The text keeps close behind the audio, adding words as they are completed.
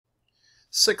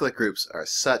Cyclic groups are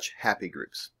such happy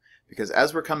groups because,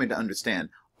 as we're coming to understand,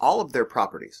 all of their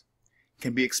properties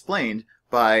can be explained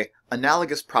by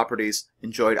analogous properties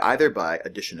enjoyed either by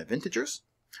addition of integers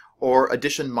or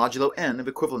addition modulo n of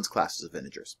equivalence classes of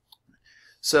integers.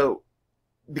 So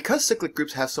because cyclic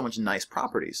groups have so much nice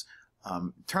properties,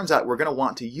 it turns out we're going to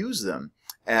want to use them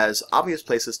as obvious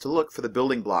places to look for the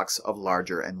building blocks of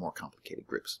larger and more complicated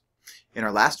groups. In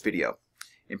our last video,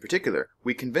 in particular,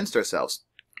 we convinced ourselves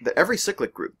that every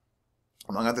cyclic group,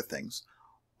 among other things,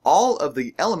 all of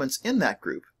the elements in that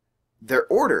group, their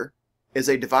order is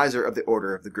a divisor of the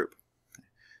order of the group.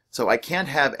 So I can't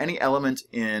have any element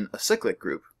in a cyclic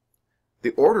group,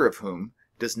 the order of whom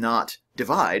does not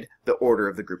divide the order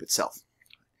of the group itself.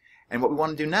 And what we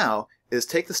want to do now is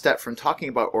take the step from talking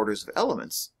about orders of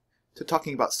elements to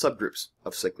talking about subgroups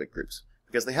of cyclic groups,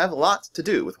 because they have a lot to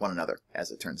do with one another,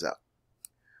 as it turns out.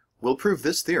 We'll prove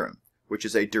this theorem, which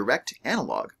is a direct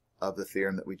analog of the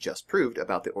theorem that we just proved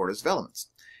about the orders of elements.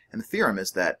 And the theorem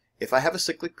is that if I have a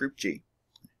cyclic group G,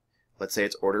 let's say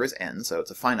its order is n, so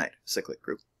it's a finite cyclic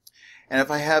group, and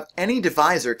if I have any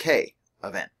divisor k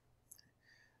of n,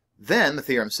 then the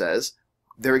theorem says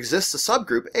there exists a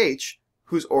subgroup H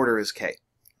whose order is k.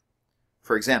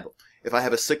 For example, if I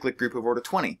have a cyclic group of order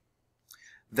 20,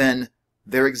 then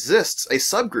there exists a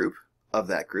subgroup of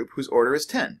that group whose order is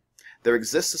 10. There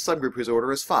exists a subgroup whose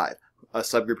order is 5, a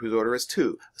subgroup whose order is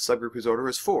 2, a subgroup whose order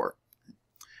is 4.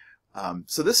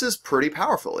 So this is pretty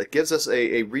powerful. It gives us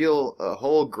a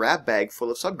whole grab bag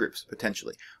full of subgroups,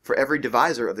 potentially. For every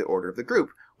divisor of the order of the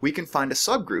group, we can find a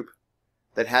subgroup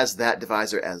that has that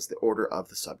divisor as the order of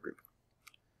the subgroup.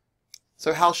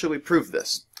 So how should we prove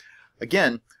this?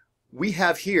 Again, we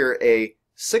have here a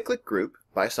cyclic group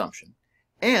by assumption,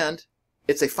 and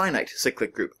it's a finite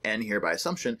cyclic group. N here by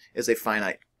assumption is a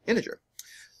finite integer.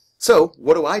 So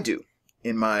what do I do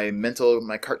in my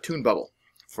cartoon bubble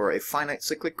for a finite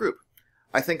cyclic group?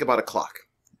 I think about a clock.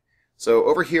 So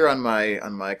over here on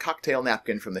my cocktail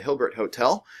napkin from the Hilbert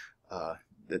Hotel,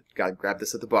 grabbed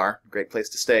this at the bar, great place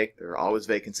to stay, there are always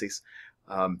vacancies.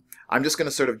 I'm just going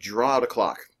to sort of draw out a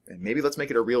clock, and maybe let's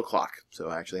make it a real clock. So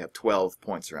I actually have 12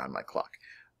 points around my clock.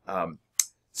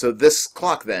 So this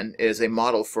clock then is a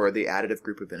model for the additive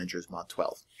group of integers mod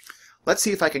 12. Let's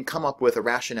see if I can come up with a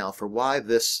rationale for why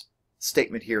this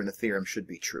statement here in the theorem should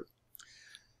be true.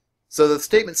 So the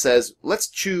statement says, let's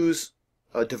choose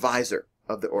a divisor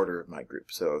of the order of my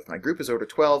group. So if my group is order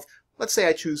 12, let's say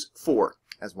I choose 4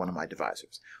 as one of my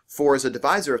divisors. 4 is a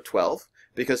divisor of 12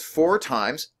 because 4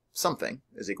 times something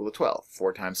is equal to 12.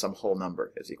 4 times some whole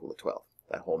number is equal to 12.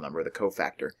 That whole number, the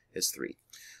cofactor, is 3.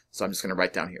 So I'm just going to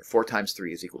write down here, 4 times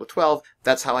 3 is equal to 12.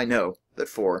 That's how I know that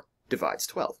 4 divides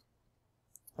 12.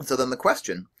 And so then the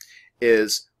question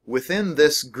is, within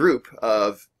this group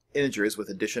of integers with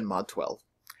addition mod 12,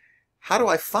 how do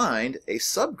I find a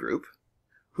subgroup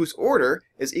whose order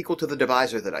is equal to the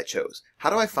divisor that I chose? How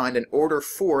do I find an order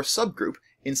 4 subgroup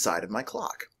inside of my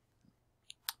clock?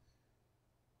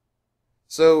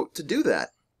 So to do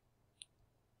that,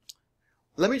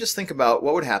 let me just think about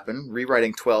what would happen.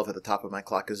 Rewriting 12 at the top of my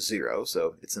clock is 0,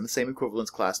 so it's in the same equivalence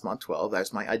class mod 12.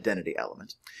 That's my identity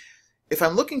element. If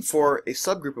I'm looking for a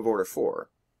subgroup of order 4,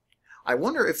 I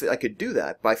wonder if I could do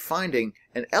that by finding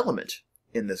an element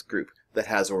in this group that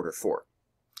has order 4.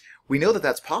 We know that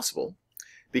that's possible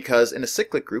because in a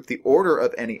cyclic group, the order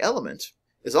of any element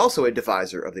is also a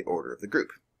divisor of the order of the group,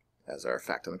 as our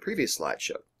fact on the previous slide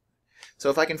showed. So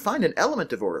if I can find an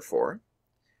element of order 4,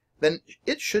 then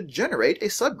it should generate a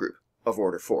subgroup of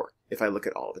order 4 if I look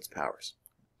at all of its powers.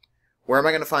 Where am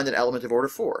I going to find an element of order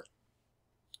 4?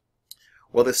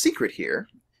 Well, the secret here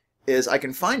is I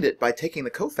can find it by taking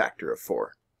the cofactor of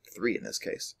 4, 3 in this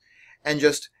case, and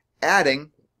just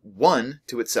adding 1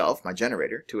 to itself, my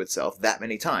generator, to itself that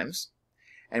many times.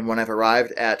 And when I've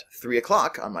arrived at 3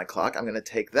 o'clock on my clock, I'm going to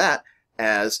take that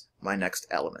as my next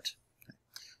element.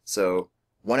 So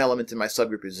one element in my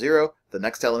subgroup is 0, the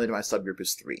next element in my subgroup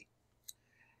is 3.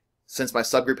 Since my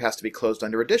subgroup has to be closed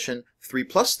under addition, 3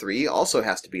 plus 3 also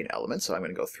has to be an element, so I'm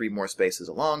going to go 3 more spaces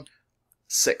along.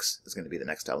 6 is going to be the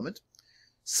next element.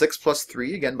 6 plus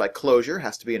 3, again by closure,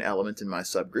 has to be an element in my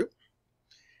subgroup.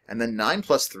 And then 9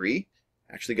 plus 3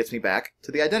 actually gets me back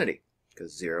to the identity,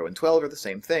 because 0 and 12 are the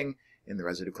same thing in the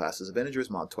residue classes of integers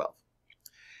mod 12.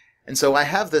 And so I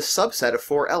have this subset of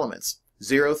 4 elements,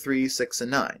 0, 3, 6,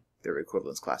 and 9. They're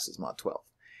equivalence classes mod 12.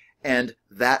 And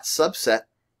that subset,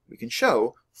 we can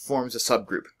show, forms a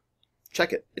subgroup.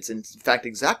 Check it. It's in fact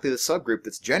exactly the subgroup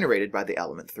that's generated by the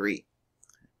element 3.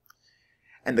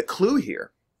 And the clue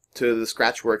here to the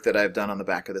scratch work that I've done on the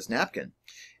back of this napkin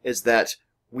is that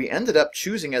we ended up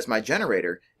choosing as my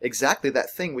generator exactly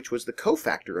that thing which was the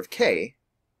cofactor of k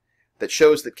that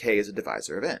shows that k is a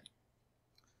divisor of n.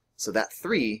 So that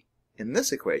 3 in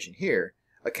this equation here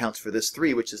accounts for this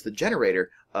 3, which is the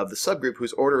generator of the subgroup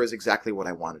whose order is exactly what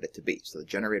I wanted it to be. So the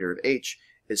generator of H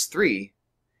is 3,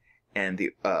 and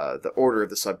the order of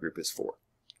the subgroup is 4.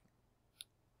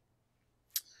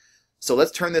 So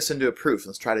let's turn this into a proof.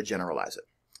 Let's try to generalize it.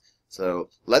 So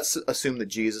let's assume that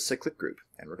G is a cyclic group,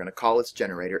 and we're going to call its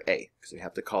generator A, because we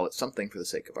have to call it something for the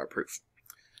sake of our proof.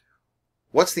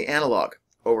 What's the analog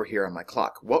over here on my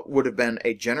clock? What would have been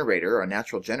a generator, or a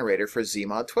natural generator, for Z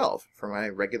mod 12, for my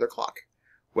regular clock?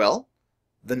 Well,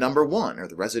 the number 1, or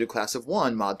the residue class of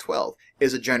 1 mod 12,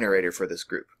 is a generator for this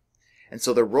group. And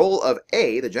so the role of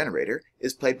A, the generator,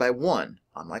 is played by 1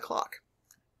 on my clock.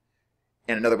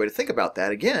 And another way to think about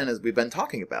that, again, as we've been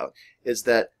talking about, is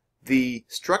that the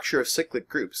structure of cyclic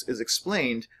groups is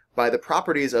explained by the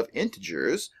properties of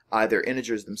integers, either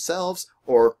integers themselves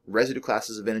or residue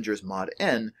classes of integers mod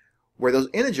n, where those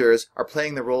integers are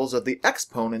playing the roles of the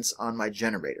exponents on my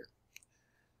generator.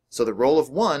 So the role of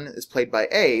 1 is played by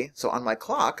A, so on my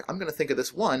clock, I'm going to think of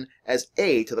this 1 as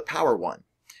A to the power 1,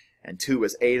 and 2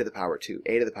 as A to the power 2,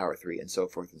 A to the power 3, and so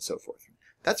forth and so forth.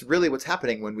 That's really what's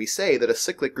happening when we say that a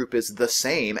cyclic group is the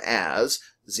same as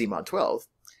Z mod 12,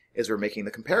 is we're making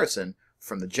the comparison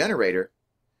from the generator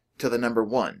to the number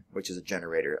 1, which is a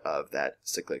generator of that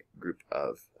cyclic group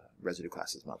of residue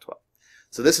classes mod 12.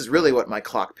 So this is really what my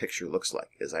clock picture looks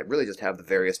like, is I really just have the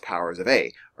various powers of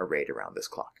A arrayed around this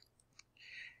clock.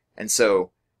 And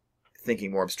so,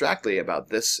 thinking more abstractly about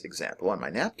this example on my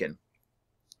napkin,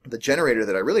 the generator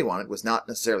that I really wanted was not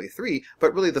necessarily 3,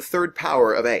 but really the third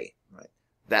power of A. Right?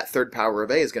 That third power of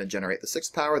A is going to generate the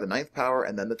 6th power, the 9th power,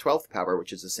 and then the 12th power,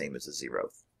 which is the same as the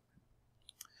 0th.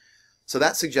 So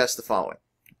that suggests the following.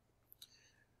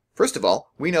 First of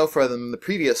all, we know from the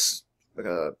previous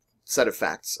set of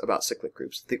facts about cyclic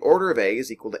groups, the order of A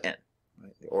is equal to n.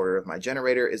 Right? The order of my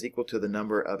generator is equal to the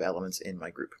number of elements in my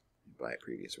group by a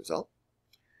previous result.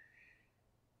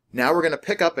 Now we're going to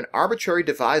pick up an arbitrary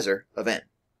divisor of n.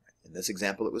 In this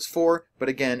example it was 4, but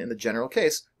again in the general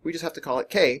case we just have to call it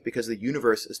k because the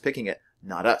universe is picking it,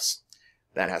 not us.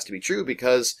 That has to be true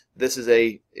because this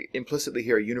is implicitly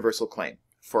here a universal claim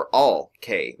for all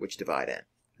k which divide n.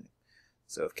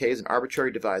 So if k is an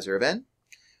arbitrary divisor of n,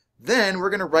 then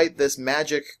we're going to write this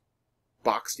magic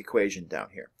boxed equation down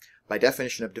here. By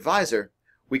definition of divisor,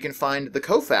 we can find the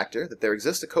cofactor, that there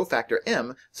exists a cofactor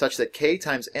m, such that k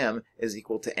times m is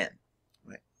equal to n.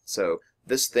 Right? So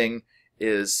this thing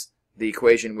is the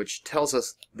equation which tells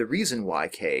us the reason why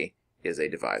k is a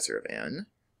divisor of n.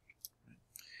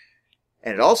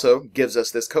 And it also gives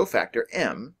us this cofactor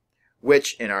m,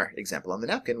 which in our example on the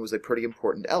napkin was a pretty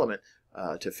important element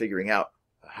to figuring out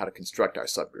how to construct our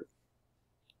subgroup.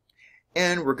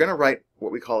 And we're going to write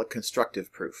what we call a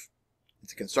constructive proof.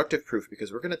 It's a constructive proof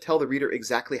because we're going to tell the reader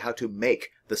exactly how to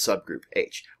make the subgroup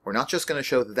H. We're not just going to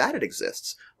show that it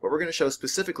exists, but we're going to show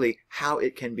specifically how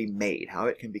it can be made, how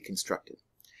it can be constructed.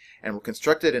 And we'll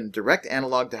construct it in a direct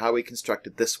analog to how we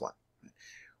constructed this one.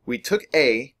 We took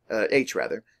H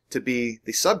to be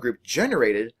the subgroup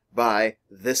generated by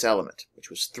this element, which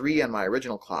was 3 on my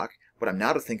original clock, what I'm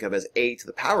now to think of as A to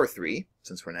the power 3,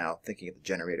 since we're now thinking of the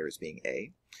generator as being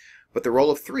A. But the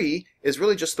role of 3 is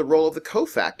really just the role of the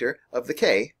cofactor of the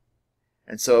k,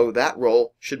 and so that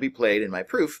role should be played in my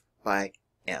proof by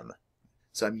m.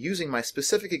 So I'm using my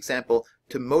specific example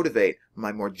to motivate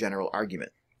my more general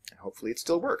argument, and hopefully it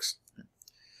still works.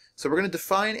 So we're going to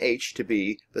define H to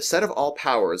be the set of all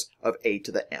powers of A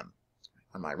to the m.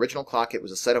 On my original clock it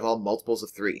was a set of all multiples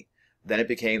of 3. Then it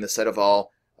became the set of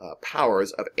all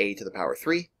powers of A to the power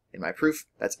 3. In my proof,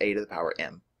 that's A to the power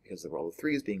m, because the role of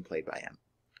 3 is being played by m.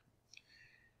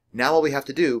 Now all we have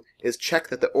to do is check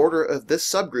that the order of this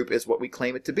subgroup is what we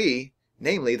claim it to be,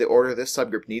 namely the order of this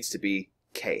subgroup needs to be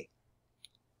k.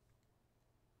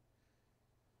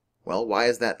 Well, why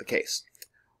is that the case?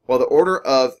 Well, the order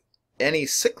of any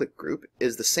cyclic group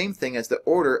is the same thing as the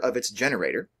order of its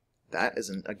generator. That is,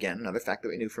 again, another fact that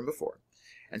we knew from before.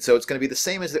 And so it's going to be the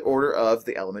same as the order of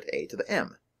the element A to the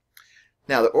m.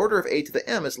 Now, the order of A to the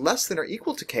m is less than or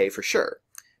equal to k for sure,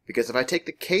 because if I take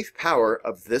the kth power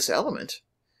of this element,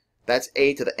 that's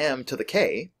A to the m to the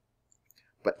k,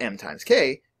 but m times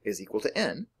k is equal to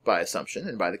n by assumption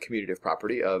and by the commutative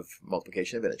property of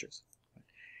multiplication of integers.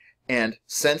 And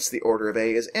since the order of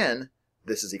A is n,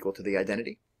 this is equal to the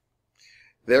identity.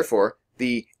 Therefore,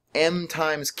 the m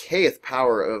times kth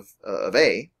power of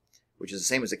A, which is the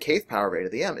same as the kth power of A to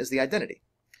the m, is the identity.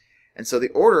 And so the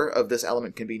order of this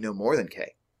element can be no more than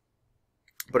k.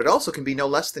 But it also can be no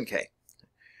less than k.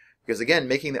 Because again,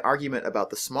 making the argument about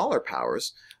the smaller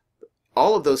powers,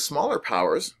 all of those smaller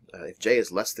powers, if j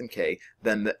is less than k,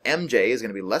 then the mj is going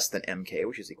to be less than mk,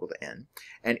 which is equal to n.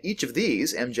 And each of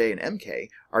these, mj and mk,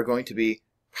 are going to be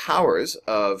powers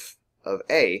of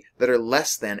a that are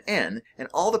less than n, and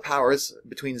all the powers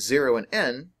between 0 and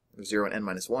n, 0 and n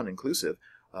minus 1 inclusive,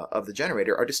 of the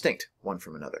generator are distinct one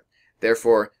from another.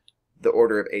 Therefore, the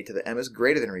order of a to the m is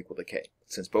greater than or equal to k.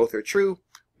 Since both are true,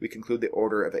 we conclude the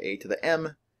order of a to the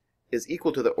m is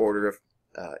equal to the order of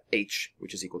h,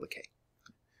 which is equal to k.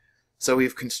 So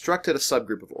we've constructed a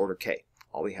subgroup of order k.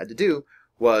 All we had to do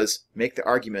was make the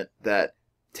argument that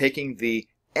taking the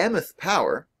mth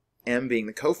power, m being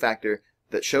the cofactor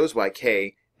that shows why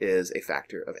k is a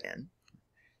factor of n,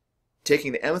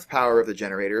 taking the mth power of the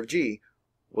generator of g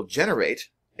will generate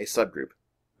a subgroup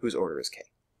whose order is k.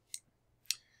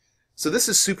 So this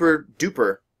is super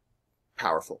duper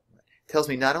powerful. It tells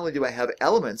me not only do I have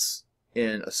elements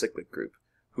in a cyclic group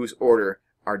whose order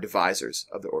are divisors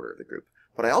of the order of the group,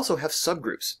 but I also have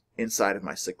subgroups inside of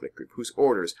my cyclic group whose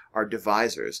orders are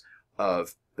divisors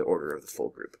of the order of the full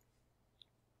group.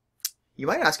 You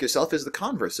might ask yourself, is the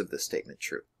converse of this statement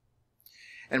true?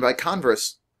 And by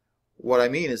converse, what I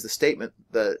mean is the statement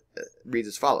that reads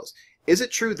as follows. Is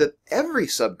it true that every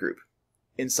subgroup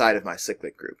inside of my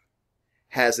cyclic group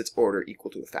has its order equal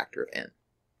to a factor of n?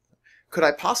 Could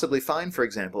I possibly find, for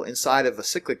example, inside of a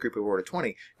cyclic group of order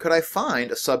 20, could I find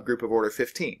a subgroup of order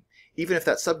 15, even if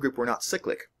that subgroup were not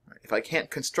cyclic? If I can't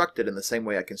construct it in the same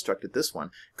way I constructed this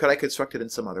one, could I construct it in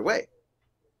some other way?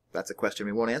 That's a question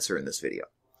we won't answer in this video.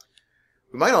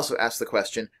 We might also ask the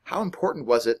question, how important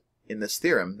was it in this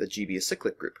theorem that G be a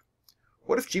cyclic group?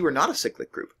 What if G were not a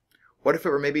cyclic group? What if it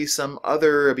were maybe some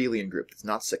other abelian group that's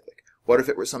not cyclic? What if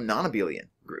it were some non-abelian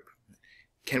group?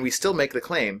 Can we still make the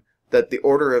claim that the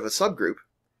order of a subgroup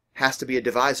has to be a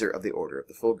divisor of the order of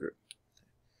the full group?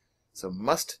 So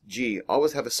must G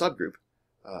always have a subgroup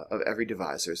of every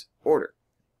divisor's order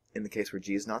in the case where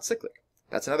G is not cyclic?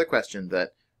 That's another question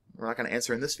that we're not going to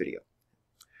answer in this video.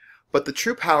 But the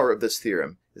true power of this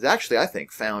theorem is actually, I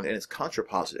think, found in its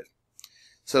contrapositive.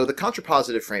 So the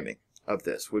contrapositive framing of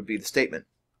this would be the statement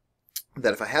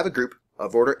that if I have a group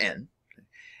of order n,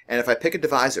 and if I pick a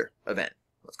divisor of n,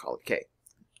 let's call it k,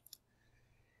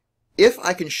 if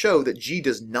I can show that G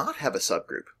does not have a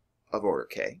subgroup of order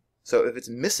k, so if it's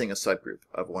missing a subgroup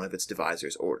of one of its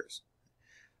divisor's orders,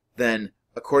 then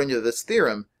according to this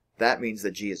theorem, that means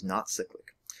that G is not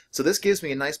cyclic. So this gives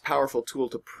me a nice powerful tool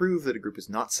to prove that a group is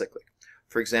not cyclic.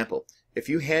 For example, if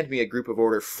you hand me a group of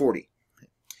order 40,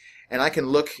 and I can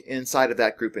look inside of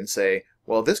that group and say,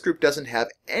 well, this group doesn't have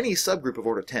any subgroup of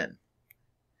order 10,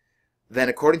 then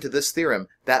according to this theorem,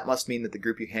 that must mean that the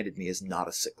group you handed me is not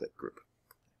a cyclic group.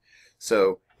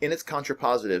 So in its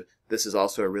contrapositive, this is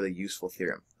also a really useful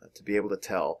theorem to be able to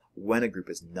tell when a group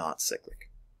is not cyclic.